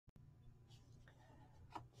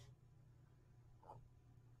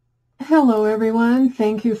Hello everyone,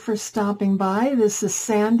 thank you for stopping by. This is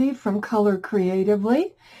Sandy from Color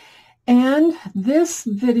Creatively, and this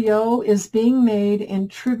video is being made in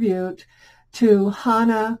tribute to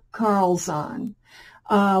Hannah Carlzon.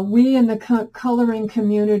 We in the coloring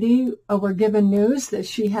community were given news that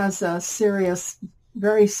she has a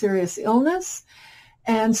very serious illness,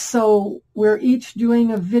 and so we're each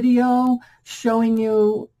doing a video showing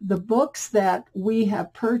you the books that we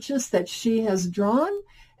have purchased that she has drawn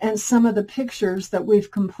and some of the pictures that we've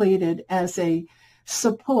completed as a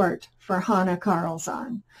support for Hannah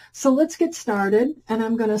Carlzon. So let's get started, and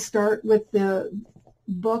I'm going to start with the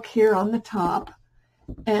book here on the top.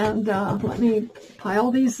 And let me pile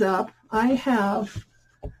these up. I have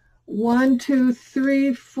 1, 2,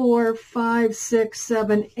 3, 4, 5, 6,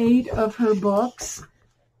 7, 8 of her books,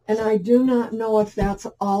 and I do not know if that's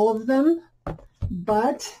all of them,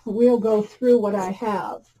 but we'll go through what I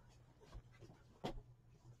have.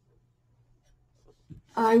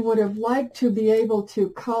 I would have liked to be able to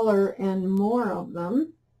color in more of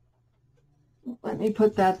them. Let me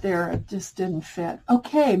put that there. It just didn't fit.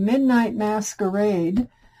 Okay, Midnight Masquerade.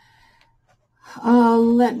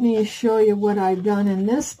 Let me show you what I've done in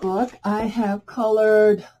this book. I have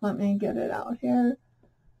colored, let me get it out here,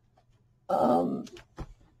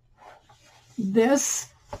 this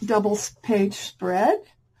double-page spread.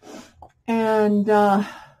 And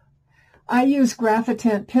I use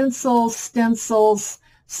graphitent pencils, stencils,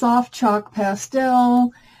 soft chalk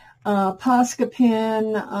pastel, Posca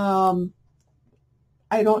pen.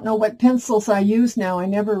 I don't know what pencils I use now. I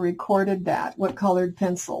never recorded that, what colored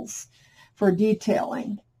pencils for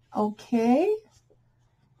detailing. Okay.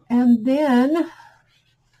 And then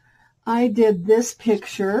I did this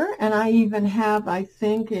picture, and I even have, I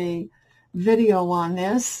think, a video on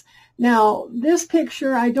this. Now, this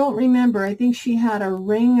picture, I don't remember. I think she had a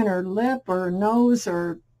ring in her lip or nose,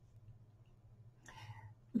 or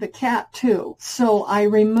the cat too. So I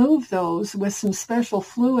removed those with some special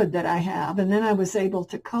fluid that I have, and then I was able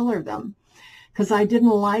to color them because I didn't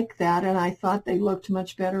like that, and I thought they looked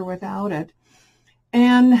much better without it.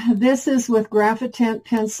 And this is with graphitent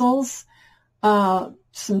pencils,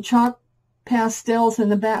 some chalk pastels in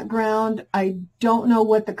the background. I don't know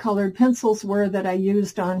what the colored pencils were that I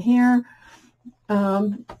used on here.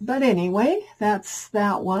 But anyway, that's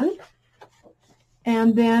that one.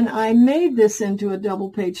 And then I made this into a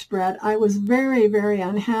double page spread. I was very, very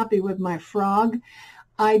unhappy with my frog.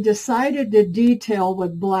 I decided to detail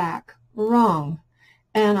with black. Wrong.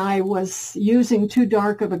 And I was using too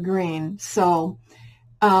dark of a green. So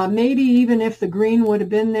maybe even if the green would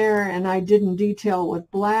have been there and I didn't detail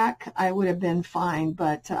with black, I would have been fine.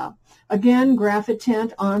 But again,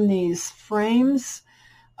 graphitent on these frames.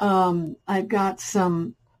 I've got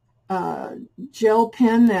some gel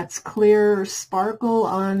pen that's clear sparkle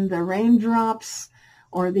on the raindrops,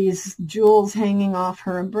 or these jewels hanging off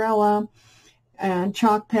her umbrella, and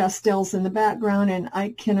chalk pastels in the background, and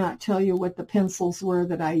I cannot tell you what the pencils were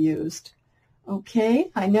that I used. Okay,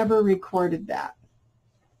 I never recorded that.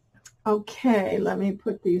 Okay, let me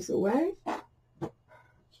put these away.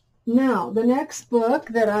 Now, the next book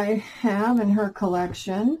that I have in her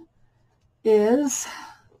collection is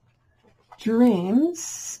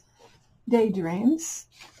Daydreams.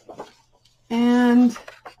 And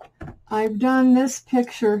I've done this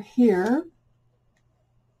picture here.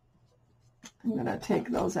 I'm going to take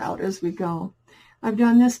those out as we go. I've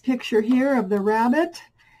done this picture here of the rabbit.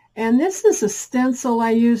 And this is a stencil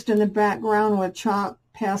I used in the background with chalk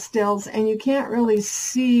pastels, and you can't really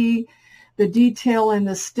see the detail in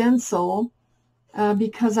the stencil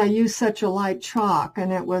because I used such a light chalk,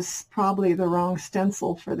 and it was probably the wrong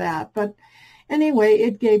stencil for that. But anyway,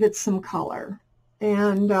 it gave it some color.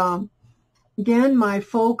 And again, my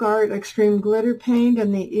folk art extreme glitter paint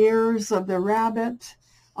and the ears of the rabbit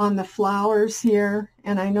on the flowers here,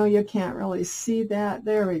 and I know you can't really see that.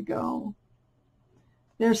 There we go.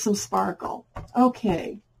 There's some sparkle.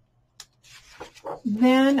 Okay.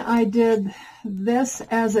 Then I did this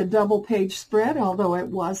as a double page spread, although it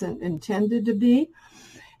wasn't intended to be.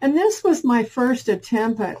 And this was my first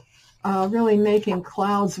attempt at really making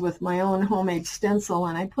clouds with my own homemade stencil,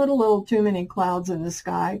 and I put a little too many clouds in the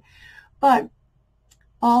sky. But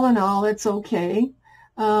all in all, it's okay.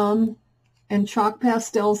 And chalk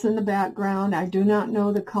pastels in the background. I do not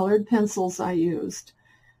know the colored pencils I used.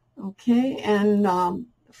 Okay, and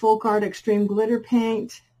folk art extreme glitter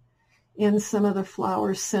paint in some of the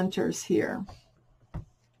flower centers here.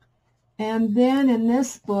 And then in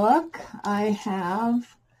this book, I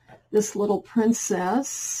have this little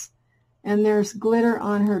princess, and there's glitter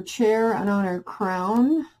on her chair and on her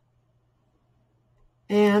crown.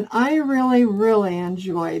 And I really, really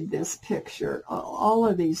enjoyed this picture, all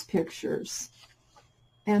of these pictures.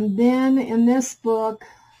 And then in this book,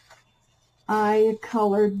 I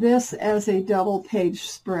colored this as a double page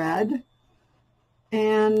spread.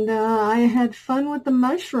 And I had fun with the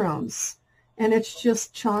mushrooms. And it's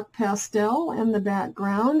just chalk pastel in the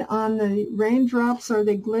background. On the raindrops, are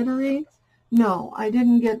they glittery? No, I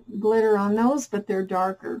didn't get glitter on those, but they're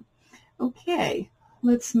darker. Okay,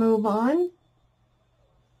 let's move on.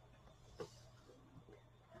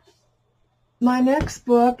 My next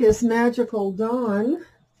book is Magical Dawn.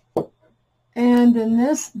 And in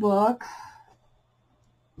this book,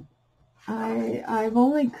 I've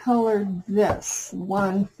only colored this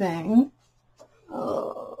one thing.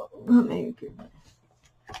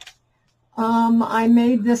 I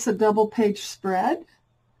made this a double page spread,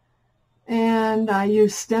 and I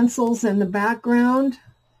used stencils in the background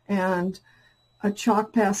and a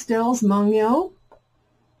chalk pastels, Mungyo.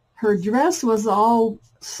 Her dress was all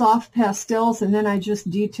soft pastels, and then I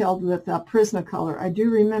just detailed with Prismacolor. I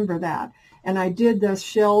do remember that. And I did the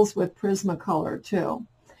shells with Prismacolor too.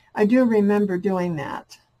 I do remember doing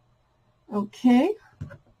that. Okay.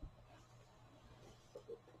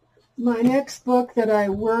 My next book that I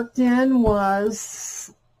worked in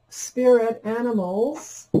was Spirit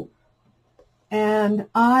Animals. And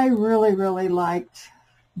I really, really liked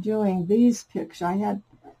doing these pictures. I had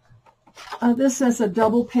this as a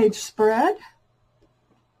double page spread.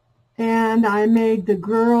 And I made the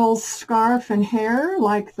girl's scarf and hair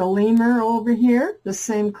like the lemur over here, the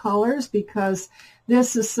same colors, because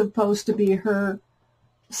this is supposed to be her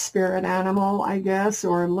spirit animal, I guess,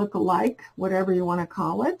 or look-alike, whatever you want to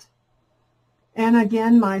call it. And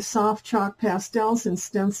again, my soft chalk pastels and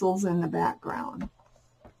stencils in the background.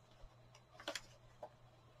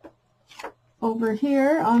 Over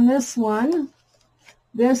here on this one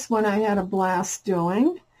I had a blast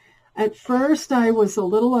doing. At first, I was a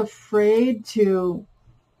little afraid to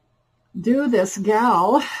do this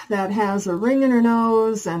gal that has a ring in her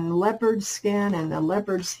nose and leopard skin and the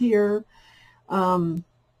leopards here. But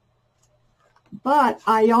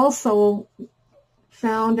I also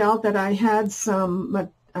found out that I had some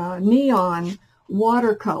neon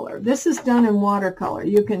watercolor. This is done in watercolor.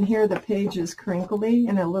 You can hear the pages crinkly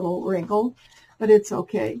and a little wrinkled, but it's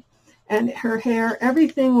okay. And her hair,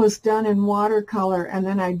 everything was done in watercolor, and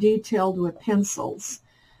then I detailed with pencils,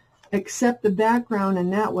 except the background,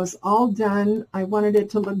 and that was all done. I wanted it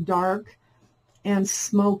to look dark and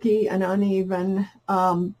smoky and uneven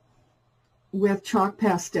with chalk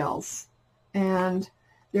pastels. And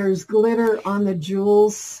there's glitter on the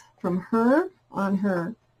jewels from her, on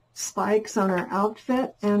her spikes on her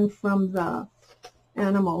outfit, and from the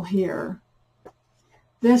animal here.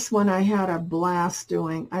 This one I had a blast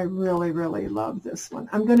doing. I really, really love this one.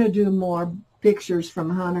 I'm going to do more pictures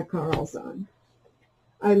from Hannah Carlson.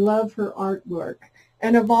 I love her artwork.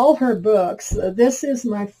 And of all her books, this is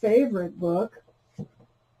my favorite book.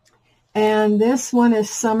 And this one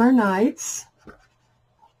is Summer Nights.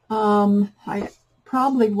 I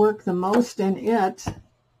probably work the most in it.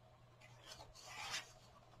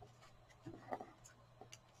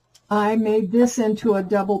 I made this into a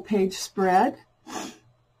double page spread.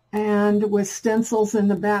 And with stencils in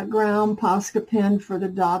the background, Posca pen for the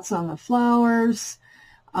dots on the flowers,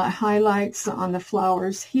 highlights on the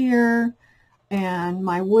flowers here, and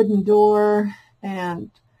my wooden door,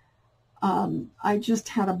 and I just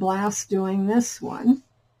had a blast doing this one.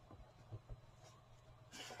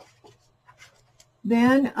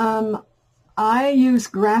 Then I use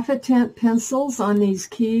Graphitent pencils on these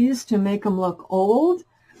keys to make them look old,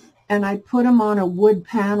 and I put them on a wood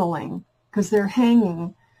paneling because they're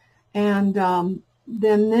hanging. And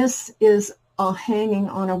then this is hanging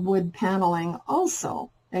on a wood paneling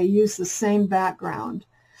also. I use the same background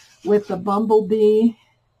with the bumblebee,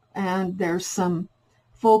 and there's some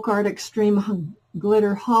Folk Art Extreme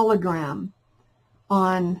glitter hologram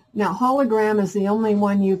on. Now, hologram is the only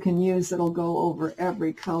one you can use that'll go over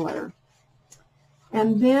every color.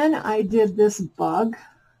 And then I did this bug.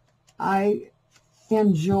 I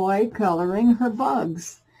enjoy coloring her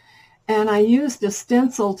bugs. And I used a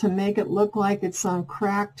stencil to make it look like it's on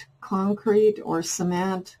cracked concrete or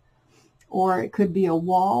cement, or it could be a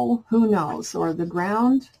wall, who knows, or the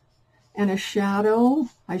ground, and a shadow.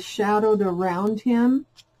 I shadowed around him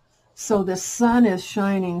so the sun is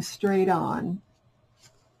shining straight on.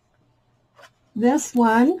 This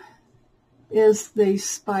one is the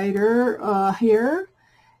spider here,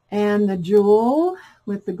 and the jewel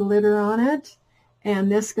with the glitter on it.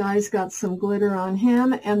 And this guy's got some glitter on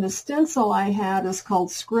him. And the stencil I had is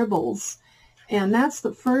called Scribbles. And that's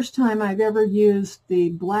the first time I've ever used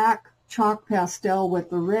the black chalk pastel with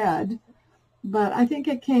the red, but I think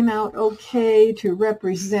it came out okay to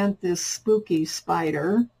represent this spooky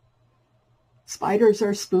spider. Spiders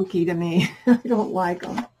are spooky to me. I don't like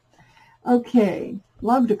them. Okay,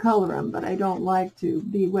 love to color them, but I don't like to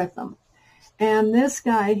be with them. And this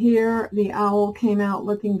guy here, the owl, came out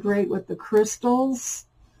looking great with the crystals.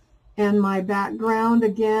 And my background,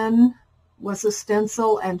 again, was a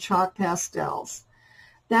stencil and chalk pastels.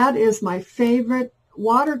 That is my favorite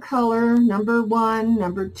watercolor, number 1.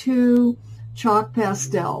 Number 2, chalk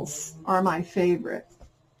pastels are my favorite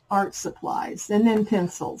art supplies. And then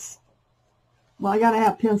pencils. Well, I got to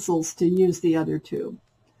have pencils to use the other 2.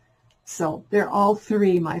 So they're all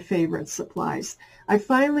 3 my favorite supplies. I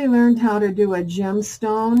finally learned how to do a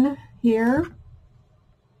gemstone here.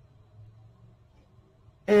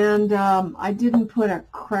 And I didn't put a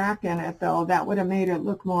crack in it, though. That would have made it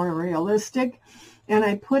look more realistic. And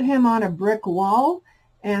I put him on a brick wall,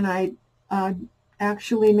 and I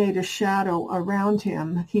actually made a shadow around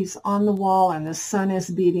him. He's on the wall, and the sun is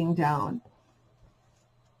beating down.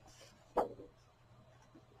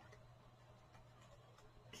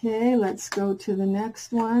 Okay, let's go to the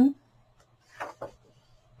next one.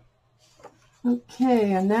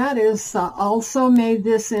 Okay, and that is also made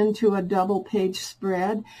this into a double page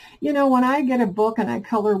spread. You know, when I get a book and I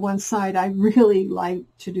color one side, I really like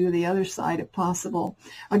to do the other side if possible.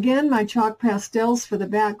 Again, my chalk pastels for the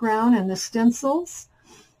background and the stencils.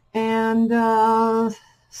 And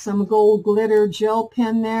some gold glitter gel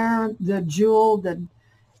pen there, the jewel,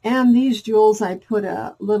 and these jewels I put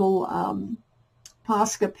a little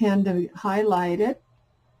Posca pen to highlight it.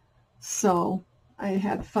 So I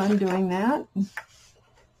had fun doing that.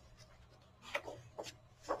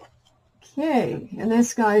 Okay, and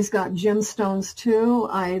this guy's got gemstones too.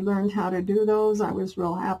 I learned how to do those. I was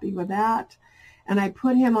real happy with that. And I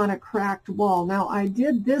put him on a cracked wall. Now I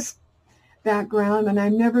did this background and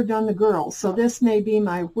I've never done the girl. So this may be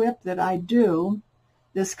my whip that I do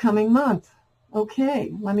this coming month.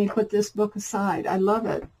 Okay, let me put this book aside. I love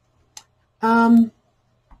it.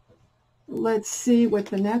 Let's see what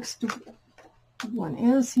the next one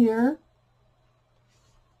is here.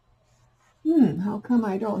 How come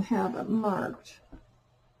I don't have it marked?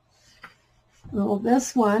 Well,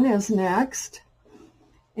 this one is next.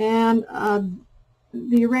 And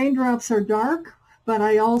the raindrops are dark, but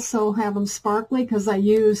I also have them sparkly because I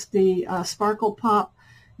used the Sparkle Pop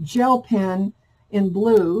gel pen in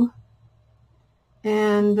blue.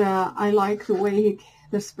 And I like the way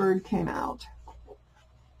this bird came out.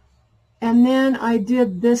 And then I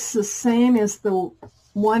did this the same as the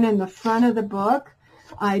one in the front of the book.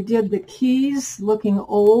 I did the keys looking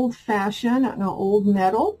old-fashioned, old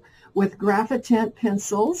metal with Graphitint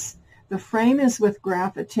pencils. The frame is with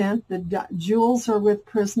Graphitint. The jewels are with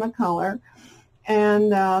Prismacolor.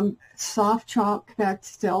 And soft chalk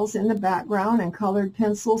pastels in the background and colored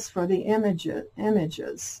pencils for the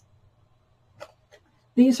images.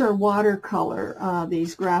 These are watercolor,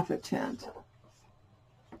 these Graphitint.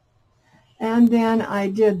 And then I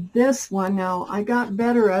did this one. Now, I got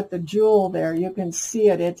better at the jewel there. You can see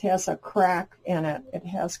it. It has a crack in it.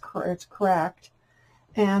 It's cracked.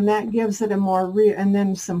 And that gives it a more and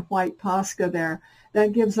then some white Posca there.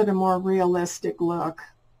 That gives it a more realistic look.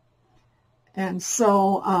 And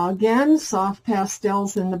so, again, soft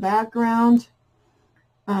pastels in the background.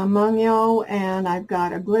 Mungyo, and I've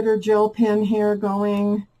got a glitter gel pen here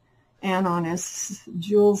going. And on his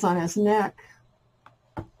jewels on his neck.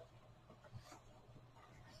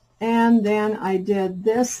 And then I did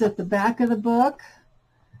this at the back of the book.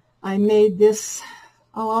 I made this,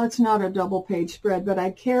 it's not a double page spread, but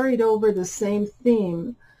I carried over the same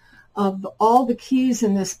theme of all the keys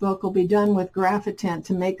in this book will be done with Graphitint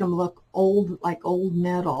to make them look old, like old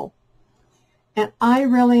metal. And I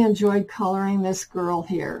really enjoyed coloring this girl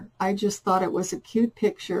here. I just thought it was a cute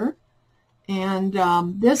picture. And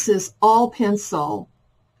this is all pencil,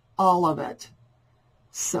 all of it.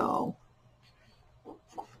 So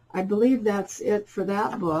I believe that's it for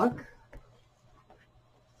that book.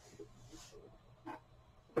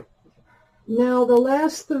 Now, the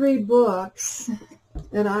last 3 books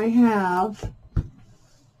that I have,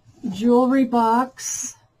 Jewelry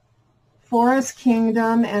Box, Forest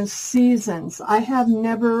Kingdom, and Seasons. I have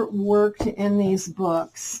never worked in these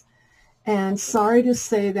books. And sorry to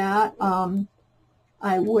say that.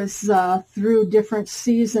 I was through different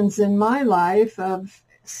seasons in my life of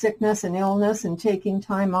sickness and illness and taking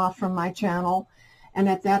time off from my channel, and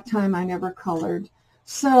at that time I never colored.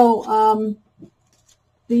 So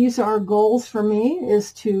these are goals for me,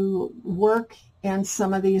 is to work in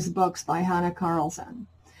some of these books by Hannah Carlson.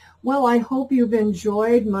 Well, I hope you've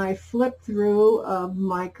enjoyed my flip through of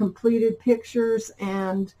my completed pictures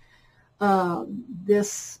and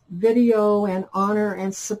this video in honor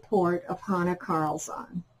and support of Hannah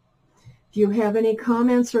Carlzon. If you have any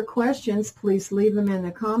comments or questions, please leave them in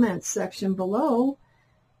the comments section below.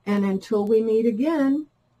 And until we meet again,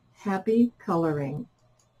 happy coloring.